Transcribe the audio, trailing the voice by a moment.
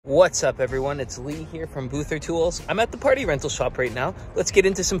What's up everyone, it's Lee here from Boother Tools. I'm at the party rental shop right now. Let's get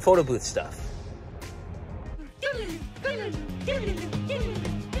into some photo booth stuff.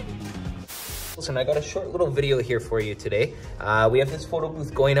 And I got a short little video here for you today. We have this photo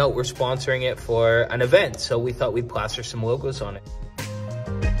booth going out. We're sponsoring it for an event, so we thought we'd plaster some logos on it.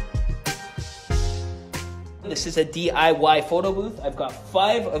 This is a DIY photo booth. I've got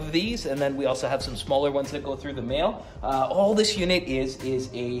 5 of these, and then we also have some smaller ones that go through the mail. All this unit is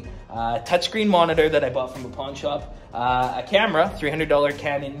a touchscreen monitor that I bought from a pawn shop, a camera, $300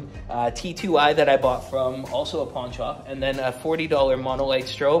 Canon T2i that I bought from also a pawn shop, and then a $40 monolight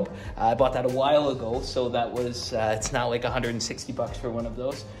strobe. I bought that a while ago, so that was, it's now like 160 bucks for one of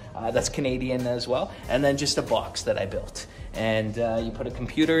those. That's Canadian as well. And then just a box that I built. And you put a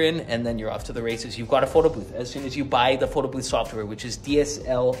computer in, and then you're off to the races. You've got a photo booth as soon as you buy the photo booth software, which is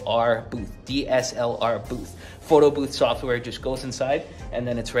DSLR booth. DSLR booth. Photo booth software just goes inside, and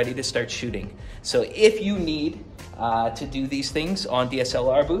then it's ready to start shooting. So if you need to do these things on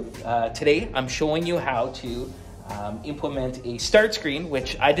DSLR booth, today I'm showing you how to implement a start screen,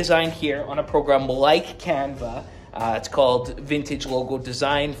 which I designed here on a program like Canva. It's called Vintage Logo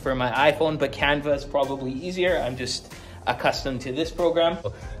Design for my iPhone, but Canva is probably easier. I'm just accustomed to this program.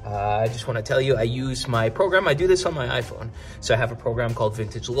 I just want to tell you, I use my program. I do this on my iPhone. So I have a program called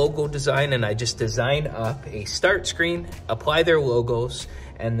Vintage Logo Design, and I just design up a start screen, apply their logos,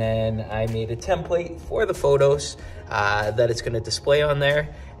 and then I made a template for the photos that it's going to display on there.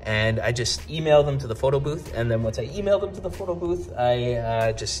 And I just email them to the photo booth. And then once I email them to the photo booth,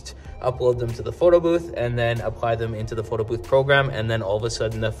 I just upload them to the photo booth and then apply them into the photo booth program. And then all of a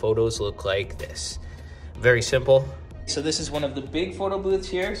sudden the photos look like this. Very simple. So this is one of the big photo booths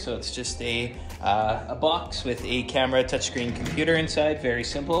here. So it's just a box with a camera, touchscreen computer inside. Very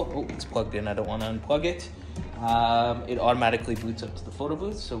simple. Oh, it's plugged in. I don't want to unplug it. It automatically boots up to the photo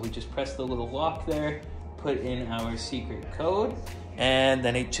booth. So we just press the little lock there, put in our secret code, and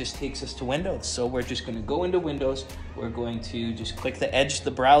then it just takes us to Windows. So we're just going to go into Windows. We're going to just click the edge of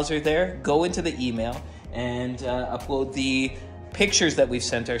the browser there, go into the email, and upload the pictures that we've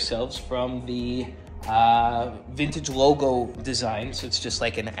sent ourselves from the Vintage Logo Design. So it's just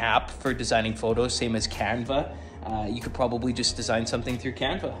like an app for designing photos, same as Canva. You could probably just design something through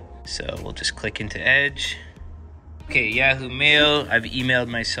Canva. So we'll just click into Edge. Okay, Yahoo Mail. I've emailed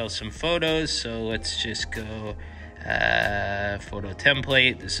myself some photos, so let's just go photo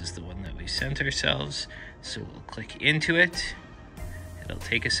template. This is the one that we sent ourselves. So we'll click into it. It'll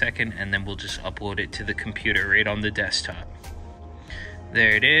take a second, and then we'll just upload it to the computer right on the desktop.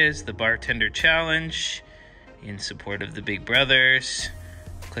 There it is, the Bartender Challenge in support of the Big Brothers.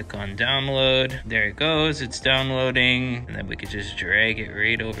 Click on download. There it goes, it's downloading. And then we could just drag it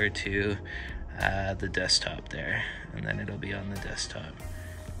right over to the desktop there. And then it'll be on the desktop.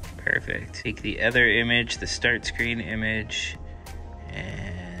 Perfect. Take the other image, the start screen image,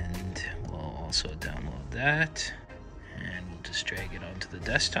 and we'll also download that. And we'll just drag it onto the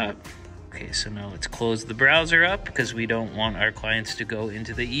desktop. Okay, so now let's close the browser up because we don't want our clients to go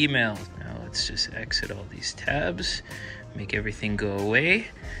into the email. Now let's just exit all these tabs, make everything go away.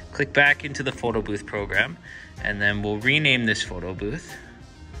 Click back into the photo booth program, and then we'll rename this photo booth.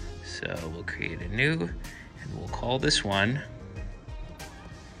 So we'll create a new, and we'll call this one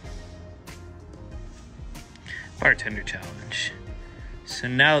Bartender Challenge. So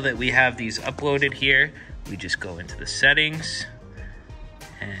now that we have these uploaded here, we just go into the settings,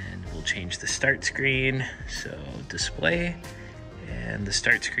 and we'll change the start screen. So display, and the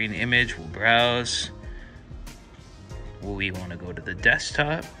start screen image will browse. We want to go to the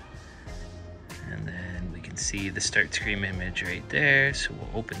desktop, and then we can see the start screen image right there. So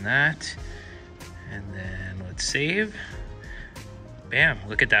we'll open that, and then let's save. Bam,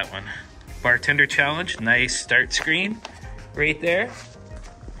 look at that one. Bartender Challenge, nice start screen right there.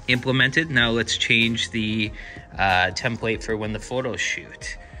 Implemented. Now let's change the template for when the photos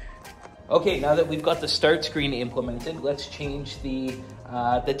shoot. Okay, now that we've got the start screen implemented, let's change the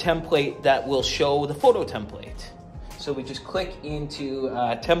template that will show the photo template. So we just click into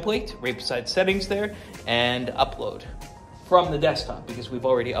template right beside settings there and upload from the desktop because we've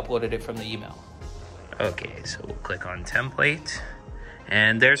already uploaded it from the email. Okay, so we'll click on template,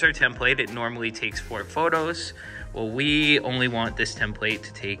 and there's our template. It normally takes 4 photos. Well, we only want this template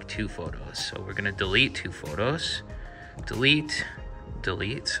to take 2 photos. So we're gonna delete 2 photos. Delete,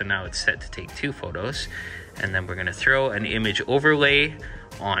 delete. So now it's set to take 2 photos. And then we're gonna throw an image overlay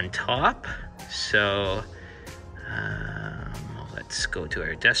on top. So let's go to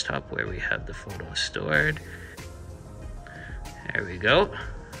our desktop where we have the photos stored. There we go.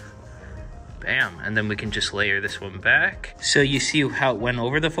 Bam, and then we can just layer this one back. So you see how it went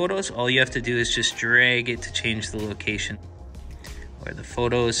over the photos? All you have to do is just drag it to change the location or the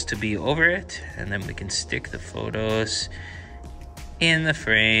photos to be over it, and then we can stick the photos in the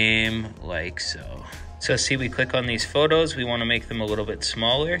frame like so. So see, we click on these photos, we want to make them a little bit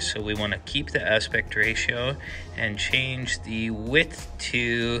smaller, so we want to keep the aspect ratio and change the width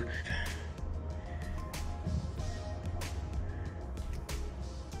to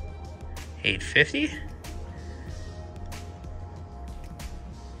 850.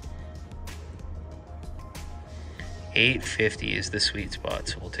 $850 is the sweet spot.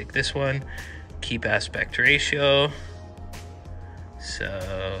 So we'll take this one, keep aspect ratio.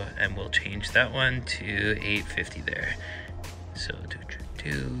 So, and we'll change that one to 850 there. So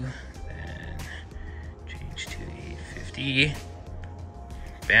then change to 850.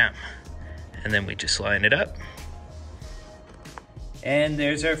 Bam. And then we just line it up. And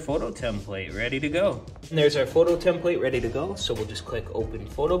there's our photo template ready to go. And there's our photo template ready to go. So we'll just click open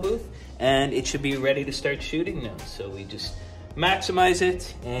photo booth and it should be ready to start shooting now. So we just maximize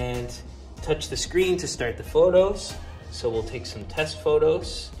it and touch the screen to start the photos. So we'll take some test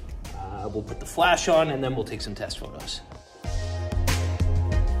photos. We'll put the flash on and then we'll take some test photos.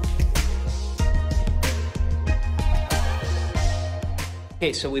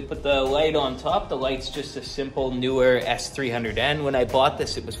 Okay, so we put the light on top. The light's just a simple newer S300N. When I bought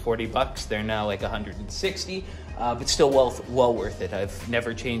this, it was 40 bucks. They're now like 160, but still well worth it. I've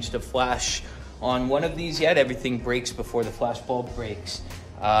never changed a flash on one of these yet. Everything breaks before the flash bulb breaks.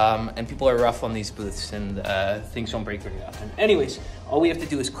 And people are rough on these booths and things don't break very often. Anyways, all we have to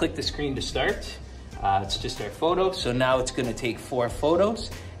do is click the screen to start. It's just our photo. So now it's gonna take 4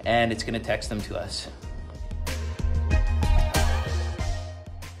 photos and it's gonna text them to us.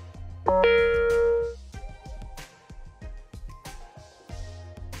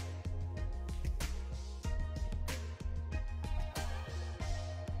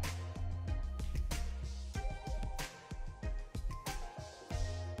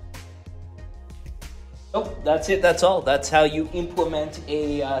 Oh, that's it, that's all. That's how you implement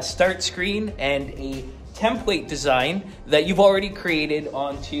a start screen and a template design that you've already created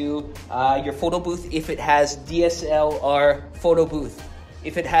onto your photo booth if it has DSLR photo booth.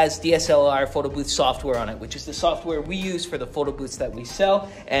 If it has DSLR photo booth software on it, which is the software we use for the photo booths that we sell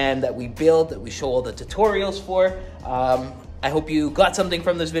and that we build, that we show all the tutorials for. I hope you got something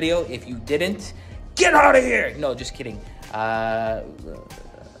from this video. If you didn't, get out of here! No, just kidding.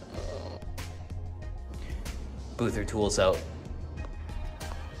 Boother Tools out.